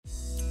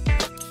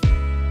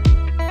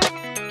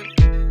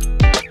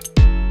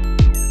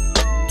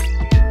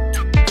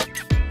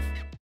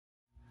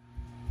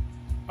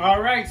All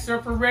right,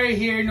 Surfer Ray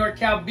here,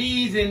 NorCal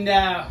Bees, and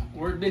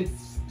we've been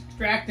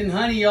extracting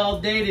honey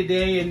all day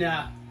today,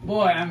 and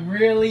boy, I'm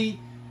really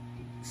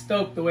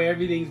stoked the way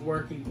everything's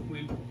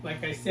working.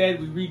 Like I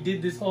said, we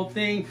redid this whole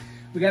thing.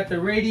 We got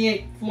the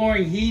radiant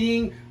flooring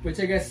heating, which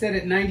I got set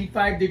at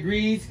 95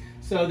 degrees,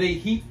 so they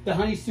heat the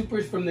honey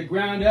supers from the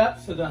ground up,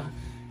 so the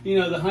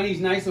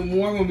honey's nice and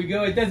warm when we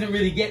go. It doesn't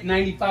really get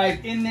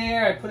 95 in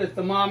there. I put a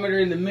thermometer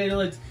in the middle.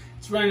 It's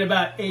running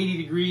about 80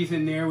 degrees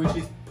in there, which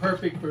is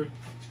perfect for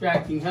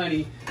extracting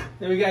honey.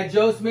 Then we got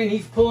Josman,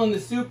 he's pulling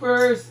the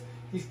supers,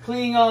 he's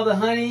cleaning all the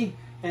honey,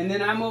 and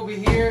then I'm over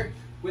here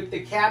with the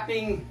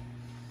capping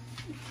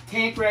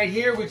tank right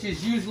here, which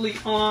is usually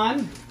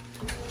on.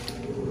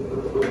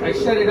 I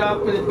shut it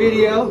off for the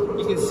video.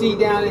 You can see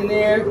down in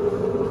there,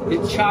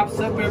 it chops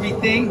up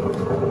everything.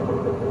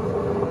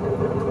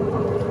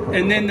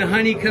 And then the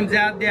honey comes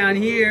out down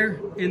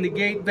here in the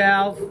gate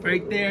valve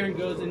right there and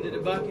goes into the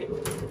bucket.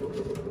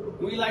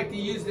 We like to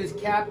use this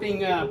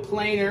capping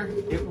planer.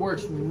 It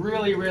works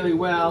really, really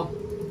well.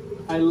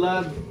 I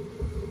love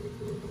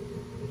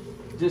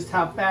just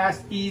how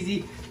fast,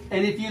 easy.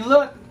 And if you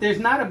look, there's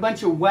not a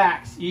bunch of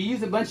wax. You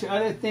use a bunch of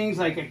other things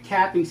like a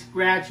capping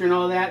scratcher and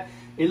all that.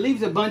 It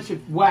leaves a bunch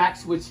of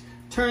wax, which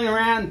turn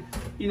around,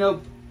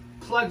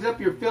 plugs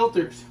up your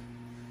filters.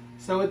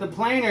 So with the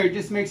planer, it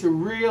just makes a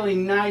really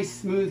nice,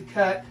 smooth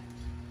cut.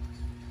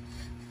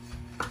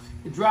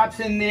 It drops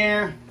in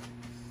there.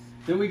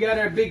 Then we got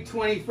our big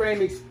 20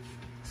 frame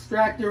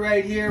extractor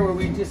right here where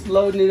we just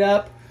loading it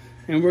up,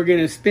 and we're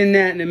gonna spin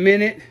that in a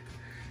minute.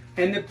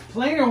 And the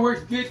planer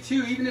works good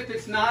too, even if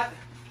it's not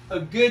a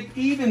good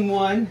even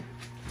one.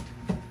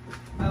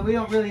 We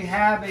don't really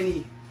have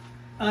any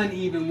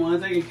uneven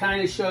ones. I can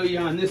kind of show you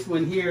on this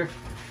one here.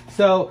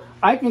 So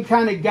I can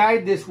kind of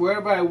guide this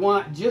wherever I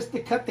want just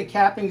to cut the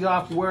cappings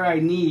off where I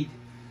need.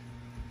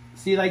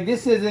 See, like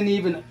this isn't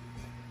even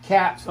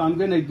cap, so I'm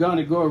gonna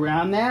go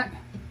around that.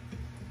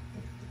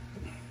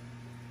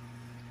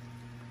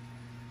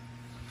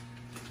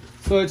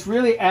 So it's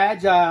really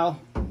agile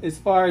as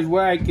far as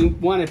where I can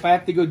want. If I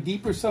have to go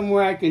deeper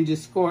somewhere, I can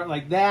just score it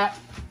like that.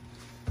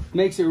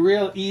 Makes it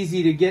real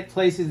easy to get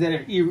places that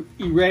are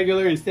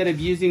irregular instead of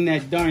using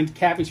that darn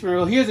capping spring.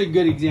 Well, here's a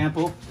good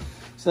example.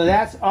 So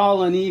that's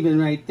all uneven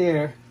right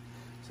there.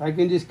 So I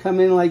can just come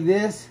in like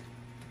this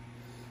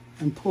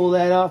and pull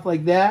that off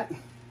like that.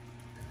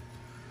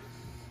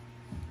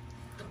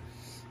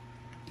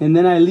 And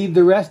then I leave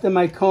the rest of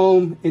my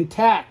comb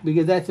intact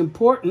because that's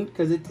important,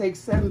 because it takes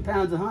 7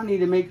 pounds of honey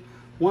to make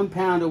 1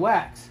 pound of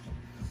wax.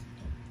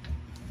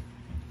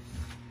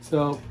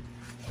 So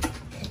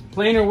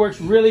planer works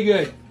really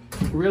good.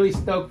 Really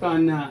stoked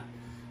on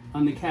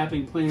the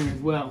capping planer as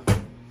well.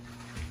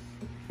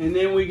 And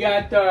then we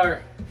got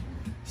our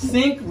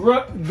sink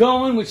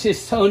going, which is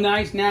so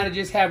nice now to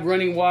just have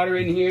running water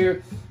in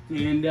here.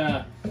 And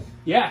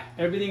yeah,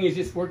 everything is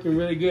just working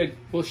really good.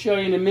 We'll show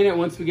you in a minute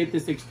once we get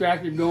this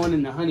extractor going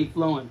and the honey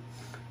flowing.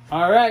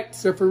 All right,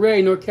 Surfer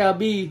Ray, NorCal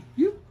Bee.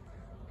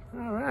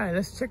 All right,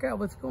 let's check out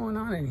what's going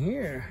on in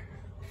here.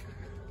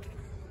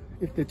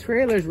 If the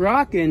trailer's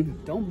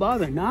rocking, don't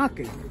bother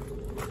knocking.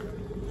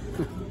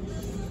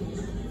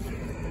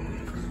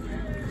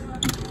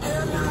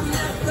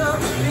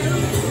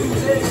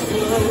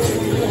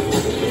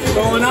 What's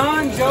going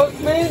on,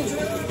 Josman?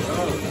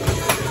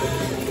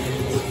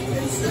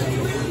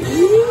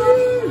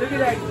 Woo, look at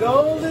that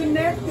golden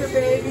nectar,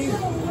 baby.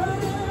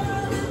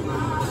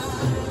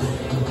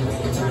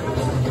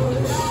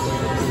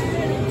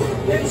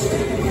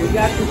 We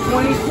got the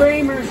 20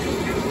 framers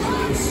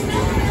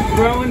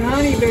growing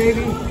honey,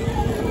 baby.